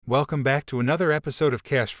Welcome back to another episode of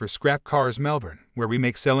Cash for Scrap Cars Melbourne, where we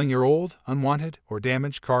make selling your old, unwanted, or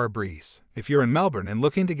damaged car a breeze. If you're in Melbourne and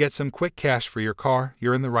looking to get some quick cash for your car,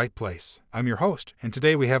 you're in the right place. I'm your host, and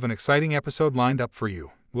today we have an exciting episode lined up for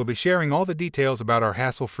you. We'll be sharing all the details about our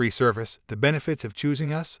hassle-free service, the benefits of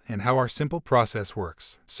choosing us, and how our simple process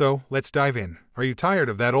works. So, let's dive in. Are you tired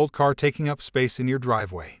of that old car taking up space in your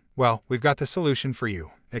driveway? Well, we've got the solution for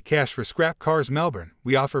you. At Cash for Scrap Cars Melbourne,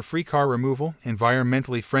 we offer free car removal,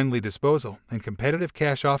 environmentally friendly disposal, and competitive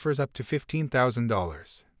cash offers up to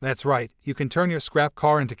 $15,000. That's right, you can turn your scrap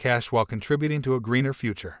car into cash while contributing to a greener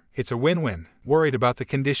future. It's a win-win. Worried about the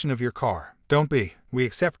condition of your car? Don't be. We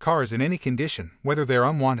accept cars in any condition, whether they're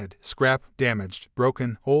unwanted, scrap, damaged,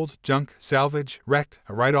 broken, old, junk, salvage, wrecked,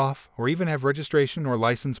 a write-off, or even have registration or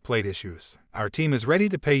license plate issues. Our team is ready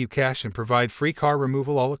to pay you cash and provide free car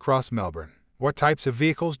removal all across Melbourne. What types of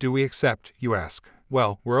vehicles do we accept, you ask?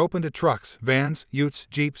 Well, we're open to trucks, vans, utes,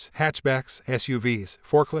 jeeps, hatchbacks, SUVs,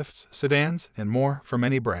 forklifts, sedans, and more from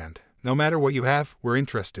any brand. No matter what you have, we're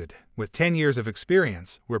interested. With 10 years of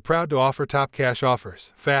experience, we're proud to offer top cash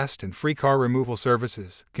offers, fast and free car removal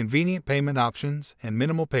services, convenient payment options, and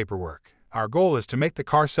minimal paperwork. Our goal is to make the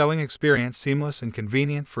car selling experience seamless and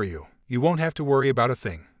convenient for you. You won't have to worry about a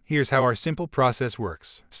thing. Here's how our simple process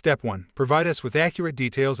works. Step 1. Provide us with accurate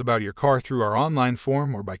details about your car through our online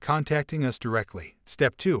form or by contacting us directly.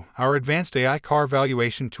 Step 2. Our advanced AI car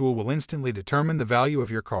valuation tool will instantly determine the value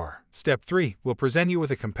of your car. Step 3. We'll present you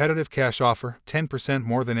with a competitive cash offer, 10%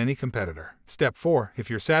 more than any competitor. Step 4. If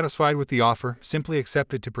you're satisfied with the offer, simply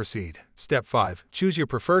accept it to proceed. Step 5. Choose your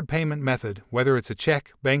preferred payment method, whether it's a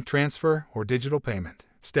check, bank transfer, or digital payment.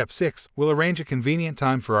 Step 6. We'll arrange a convenient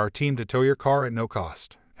time for our team to tow your car at no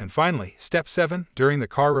cost. And finally, Step 7, during the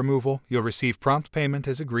car removal, you'll receive prompt payment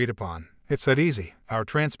as agreed upon. It's that easy. Our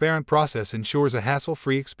transparent process ensures a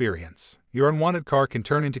hassle-free experience. Your unwanted car can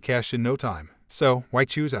turn into cash in no time. So, why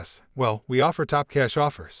choose us? Well, we offer top cash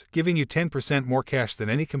offers, giving you 10% more cash than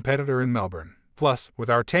any competitor in Melbourne. Plus, with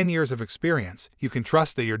our 10 years of experience, you can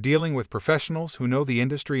trust that you're dealing with professionals who know the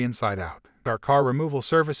industry inside out. Our car removal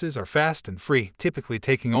services are fast and free, typically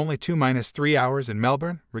taking only 2-3 hours in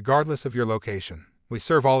Melbourne, regardless of your location. We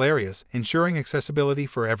serve all areas, ensuring accessibility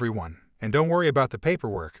for everyone. And don't worry about the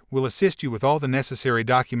paperwork, we'll assist you with all the necessary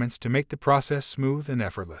documents to make the process smooth and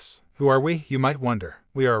effortless. Who are we, you might wonder?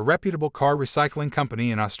 We are a reputable car recycling company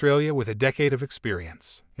in Australia with a decade of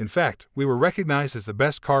experience. In fact, we were recognized as the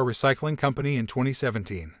best car recycling company in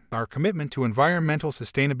 2017. Our commitment to environmental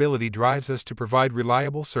sustainability drives us to provide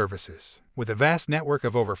reliable services. With a vast network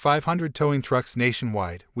of over 500 towing trucks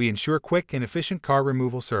nationwide, we ensure quick and efficient car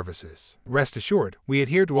removal services. Rest assured, we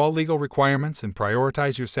adhere to all legal requirements and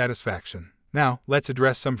prioritize your satisfaction. Now, let's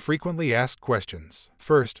address some frequently asked questions.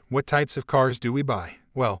 First, what types of cars do we buy?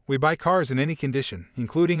 Well, we buy cars in any condition,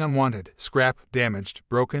 including unwanted, scrap, damaged,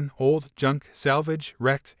 broken, old, junk, salvage,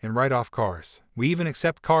 wrecked, and write-off cars. We even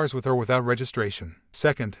accept cars with or without registration.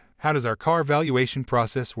 Second, how does our car valuation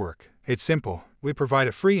process work? It's simple. We provide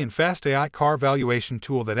a free and fast AI car valuation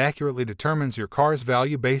tool that accurately determines your car's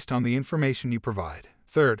value based on the information you provide.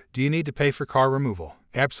 Third, do you need to pay for car removal?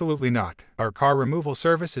 Absolutely not. Our car removal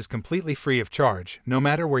service is completely free of charge, no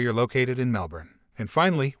matter where you're located in Melbourne. And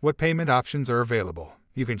finally, what payment options are available?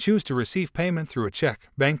 You can choose to receive payment through a check,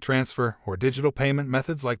 bank transfer, or digital payment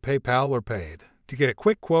methods like PayPal or Paid. To get a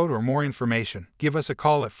quick quote or more information, give us a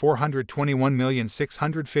call at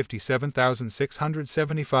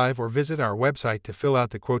 421,657,675 or visit our website to fill out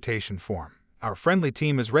the quotation form. Our friendly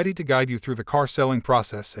team is ready to guide you through the car selling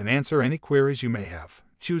process and answer any queries you may have.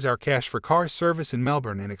 Choose our Cash for Cars service in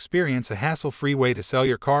Melbourne and experience a hassle-free way to sell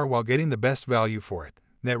your car while getting the best value for it.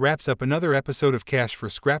 That wraps up another episode of Cash for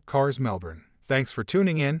Scrap Cars Melbourne. Thanks for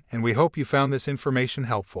tuning in, and we hope you found this information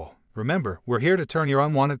helpful. Remember, we're here to turn your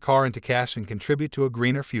unwanted car into cash and contribute to a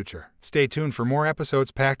greener future. Stay tuned for more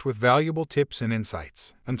episodes packed with valuable tips and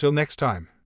insights. Until next time.